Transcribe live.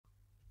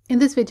In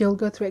this video, we'll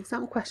go through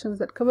exam questions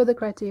that cover the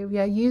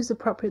criteria, use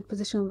appropriate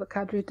positional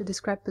vocabulary to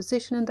describe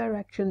position and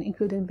direction,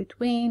 including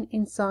between,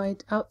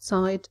 inside,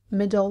 outside,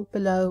 middle,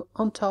 below,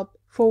 on top,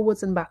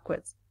 forwards and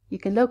backwards. You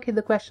can locate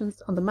the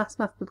questions on the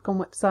mathsmath.com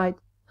website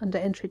under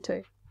Entry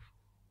 2.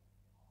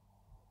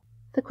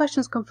 The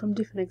questions come from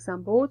different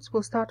exam boards.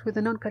 We'll start with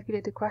the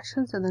non-calculated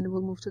questions and then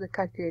we'll move to the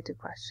calculated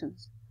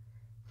questions.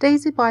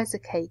 Daisy buys a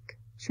cake.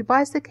 She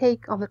buys the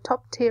cake on the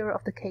top tier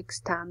of the cake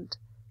stand.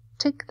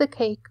 Tick the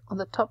cake on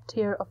the top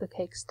tier of the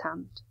cake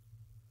stand.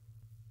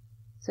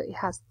 So it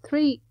has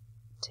 3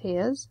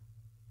 tiers,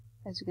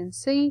 as you can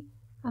see,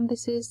 and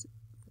this is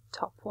the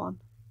top one.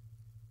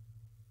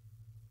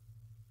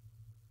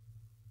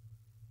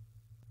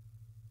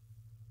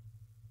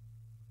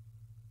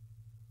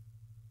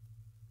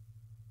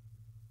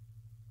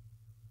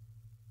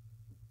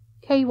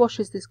 Kay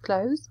washes these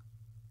clothes.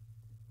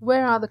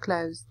 Where are the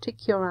clothes?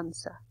 Tick your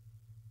answer.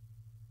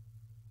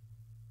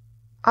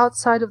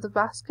 Outside of the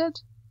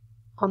basket,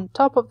 on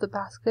top of the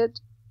basket,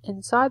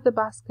 inside the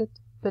basket,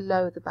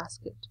 below the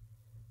basket.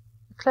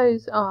 The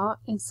clothes are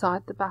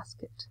inside the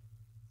basket.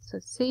 So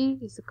C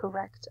is the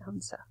correct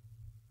answer.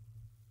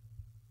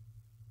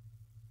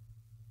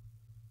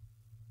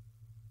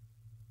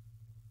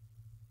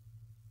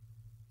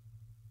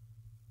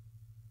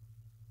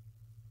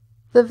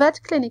 The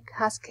vet clinic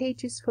has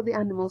cages for the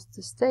animals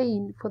to stay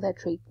in for their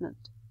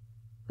treatment.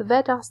 The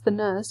vet asks the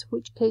nurse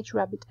which cage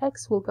rabbit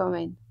X will go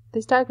in.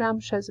 This diagram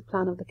shows a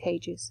plan of the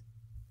cages.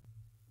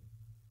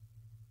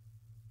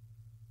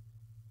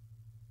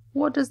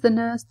 What does the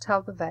nurse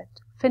tell the vet?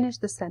 Finish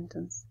the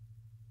sentence.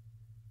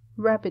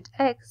 Rabbit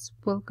X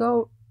will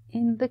go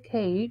in the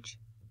cage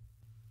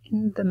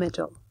in the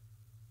middle.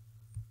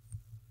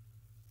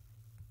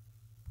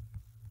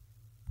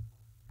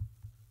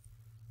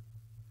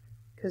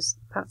 Because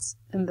that's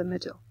in the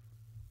middle.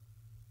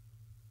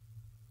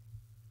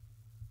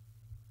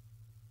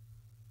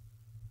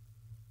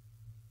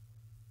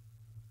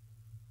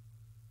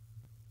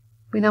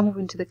 We now move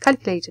into the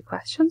calculated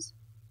questions.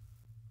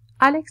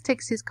 Alex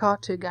takes his car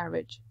to a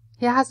garage.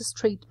 He has a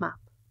street map.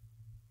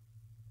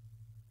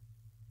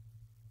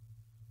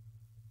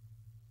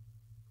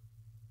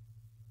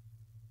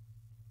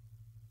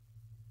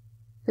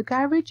 The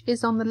garage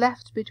is on the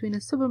left between a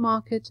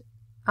supermarket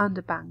and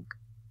a bank.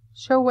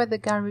 Show where the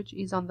garage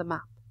is on the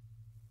map.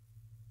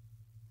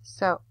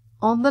 So,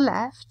 on the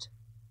left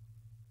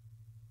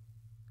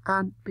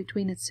and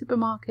between a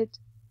supermarket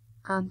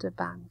and a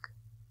bank.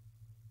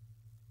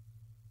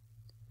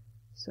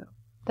 So,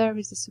 there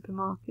is the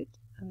supermarket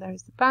and there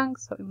is the bank,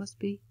 so it must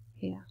be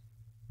here.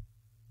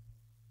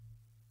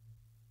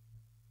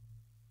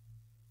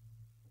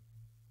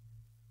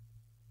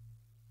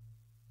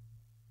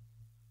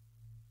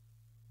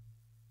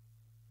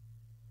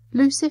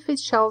 Lucy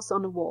fits shelves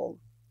on a wall.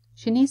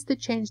 She needs to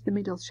change the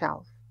middle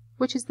shelf.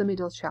 Which is the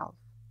middle shelf?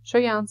 Show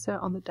your answer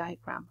on the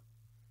diagram.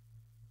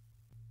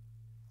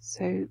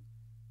 So,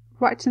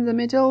 right in the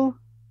middle,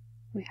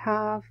 we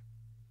have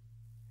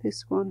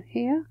this one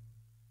here.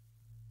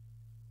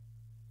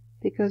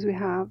 Because we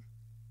have,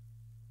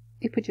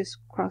 if we just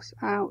cross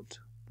out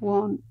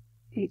 1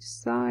 each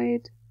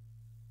side,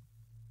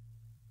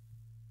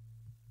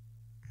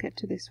 get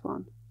to this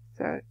one.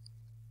 So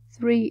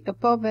 3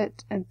 above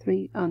it and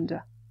 3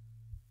 under.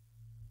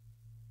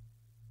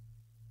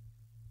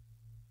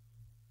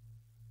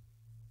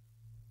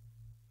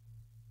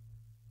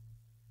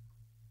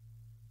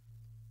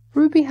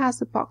 Ruby has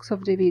a box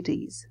of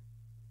DVDs.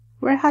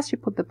 Where has she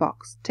put the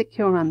box? Tick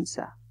your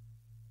answer.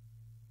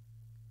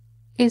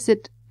 Is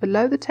it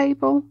below the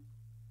table,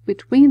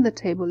 between the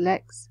table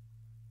legs,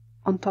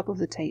 on top of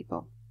the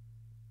table?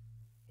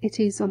 It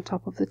is on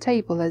top of the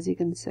table, as you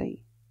can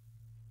see.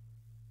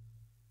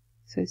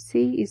 So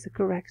C is the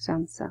correct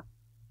answer.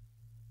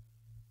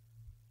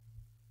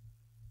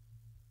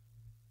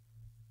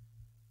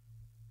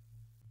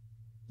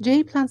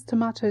 Jay plants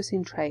tomatoes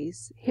in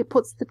trays. He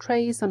puts the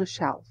trays on a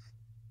shelf.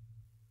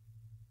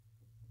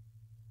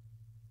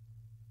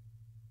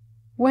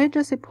 Where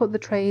does he put the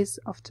trays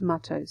of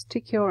tomatoes?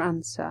 Tick your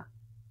answer.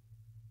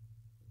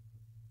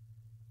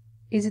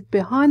 Is it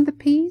behind the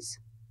peas,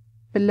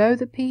 below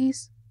the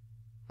peas,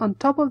 on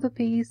top of the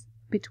peas,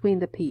 between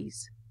the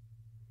peas?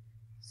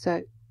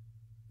 So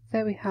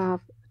there we have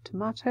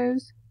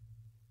tomatoes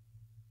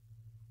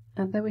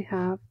and there we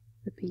have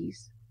the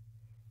peas.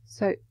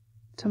 So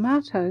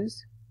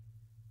tomatoes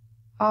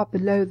are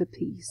below the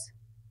peas,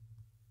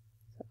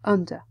 so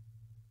under.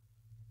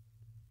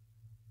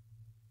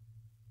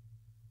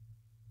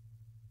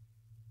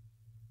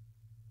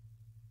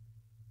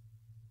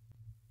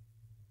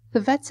 The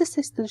vet's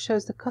assistant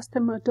shows the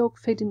customer a dog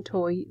feeding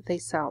toy they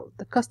sell.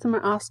 The customer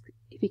asks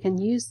if he can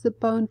use the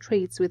bone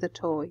treats with the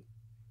toy.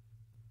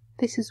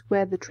 This is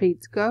where the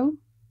treats go.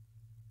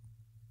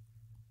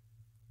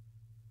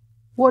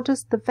 What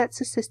does the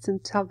vet's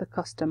assistant tell the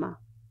customer?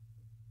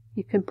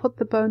 You can put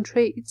the bone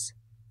treats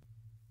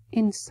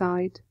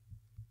inside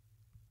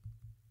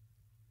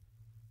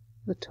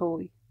the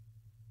toy.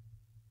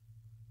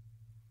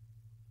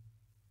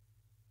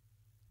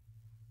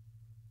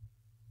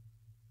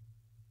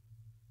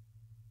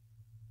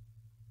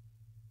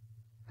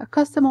 A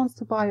customer wants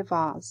to buy a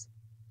vase.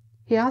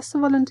 He asks a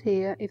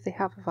volunteer if they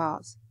have a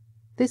vase.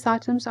 These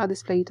items are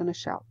displayed on a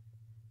shelf.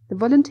 The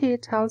volunteer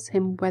tells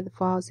him where the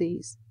vase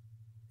is.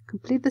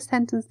 Complete the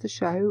sentence to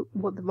show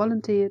what the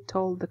volunteer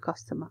told the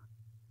customer.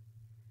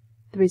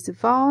 There is a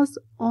vase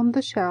on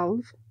the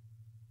shelf,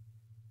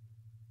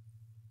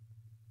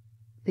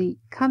 the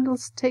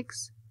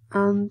candlesticks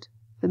and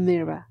the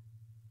mirror.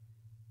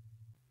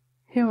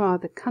 Here are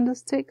the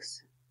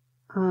candlesticks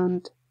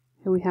and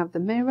here we have the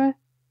mirror.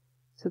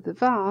 So the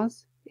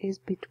vase is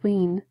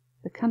between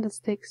the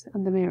candlesticks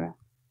and the mirror.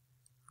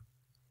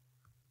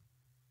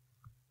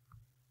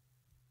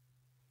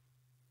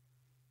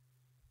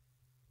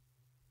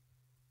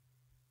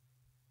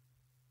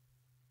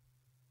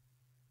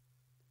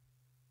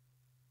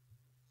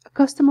 A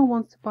customer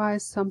wants to buy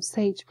some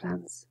sage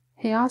plants.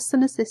 He asks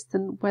an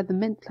assistant where the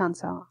mint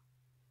plants are.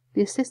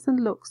 The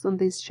assistant looks on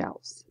these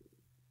shelves.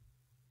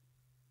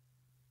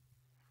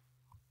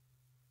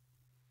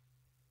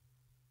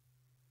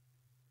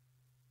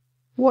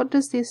 What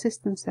does the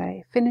assistant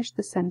say? Finish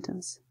the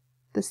sentence.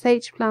 The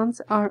sage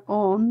plants are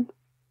on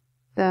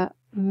the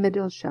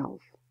middle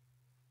shelf.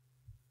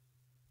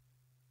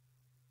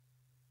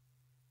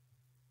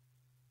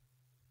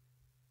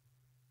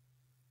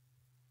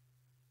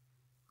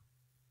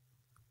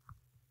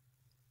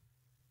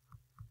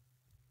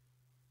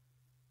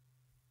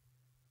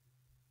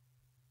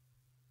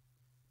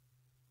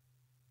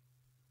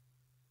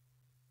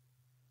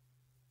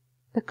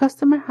 The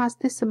customer has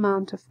this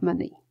amount of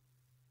money.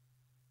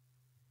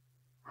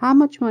 How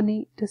much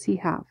money does he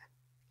have?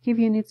 Give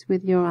units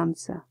with your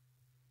answer.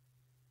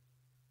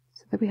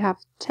 So that we have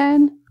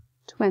 10,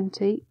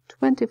 20,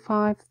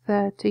 25,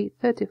 30,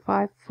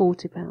 35,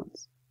 40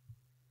 pounds.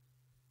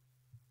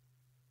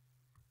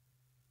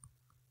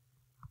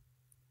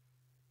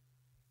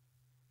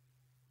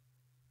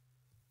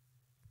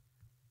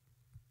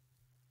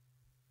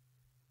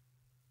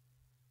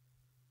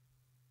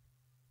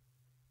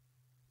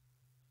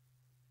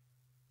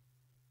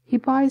 He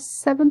buys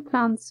 7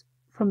 plants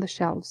from the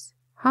shelves.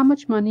 How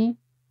much money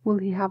will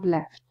he have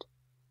left?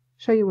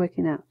 Show you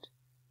working out.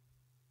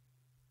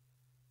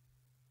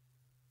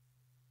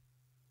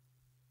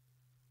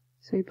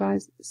 So he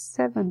buys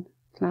 7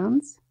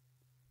 plants.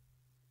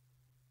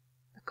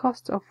 The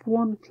cost of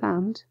 1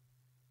 plant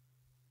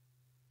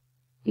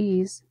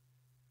is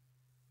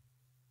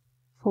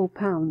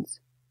 £4.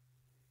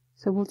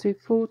 So we'll do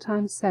 4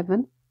 times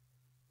 7,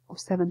 or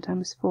 7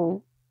 times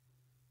 4,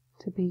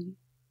 to be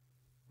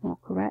more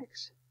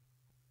correct.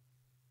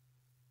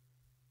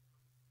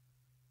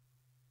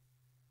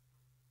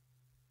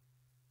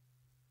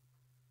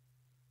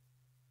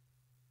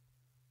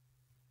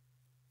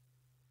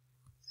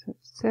 So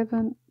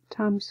 7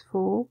 times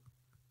 4,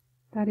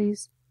 that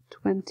is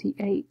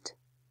 £28.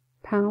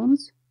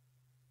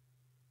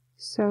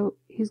 So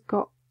he's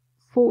got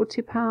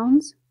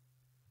 £40.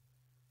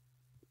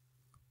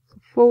 So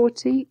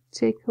 40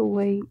 take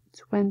away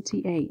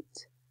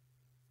 28.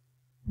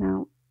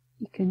 Now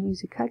you can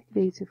use a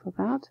calculator for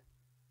that.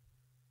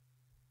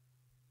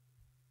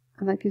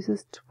 And that gives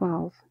us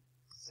 12.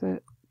 So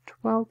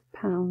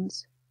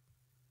 £12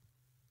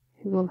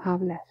 he will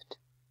have left.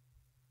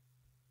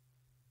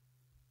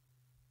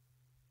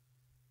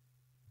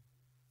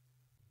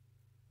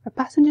 A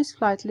passenger's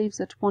flight leaves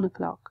at 1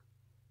 o'clock.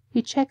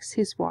 He checks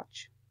his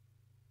watch.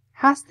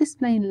 Has this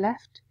plane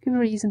left? Give a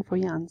reason for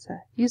your answer.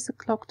 Use the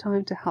clock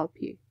time to help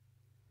you.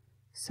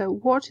 So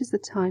what is the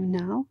time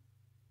now?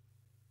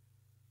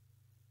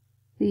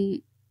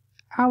 The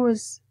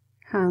hour's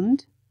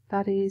hand,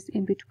 that is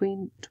in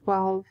between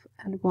 12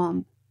 and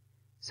 1.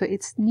 So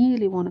it's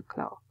nearly 1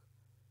 o'clock.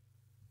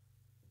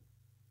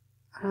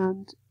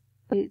 And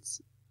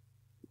it's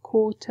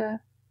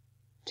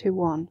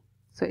 1:45.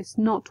 So it's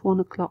not 1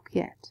 o'clock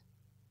yet.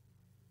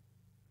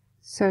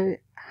 So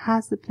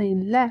has the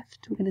plane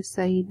left? We're going to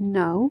say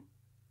no.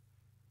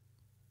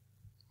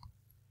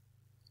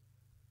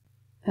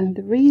 And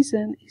the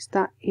reason is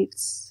that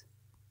it's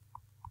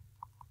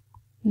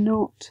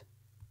not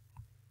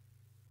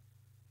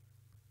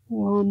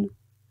 1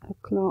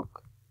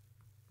 o'clock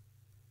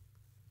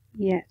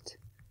yet.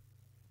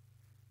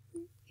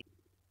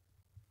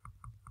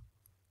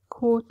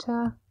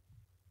 1:45.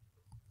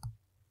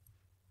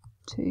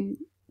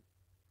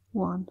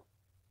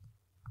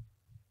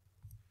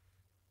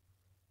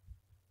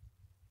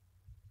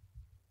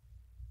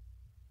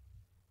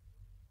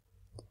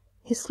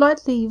 His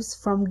flight leaves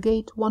from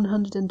gate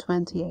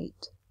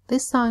 128.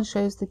 This sign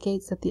shows the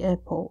gates at the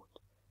airport.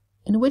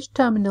 In which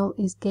terminal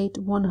is gate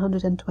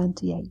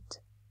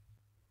 128?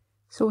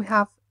 So we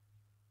have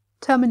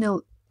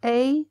terminal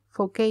A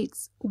for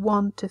gates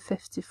 1 to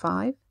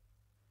 55,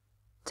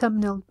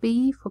 terminal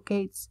B for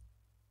gates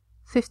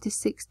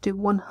 56 to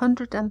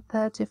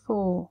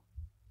 134.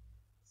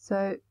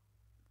 So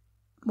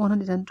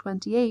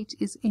 128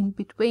 is in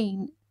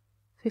between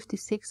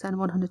 56 and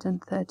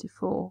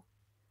 134.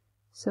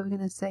 So we're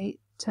going to say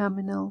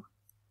terminal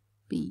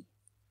B.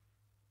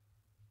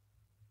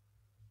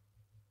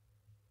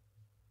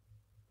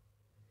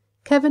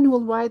 Kevin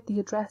will write the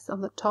address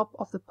on the top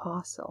of the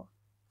parcel.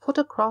 Put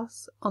a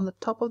cross on the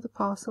top of the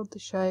parcel to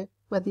show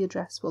where the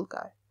address will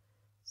go.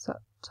 So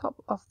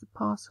top of the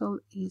parcel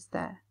is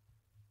there.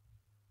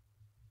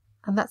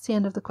 And that's the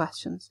end of the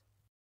questions.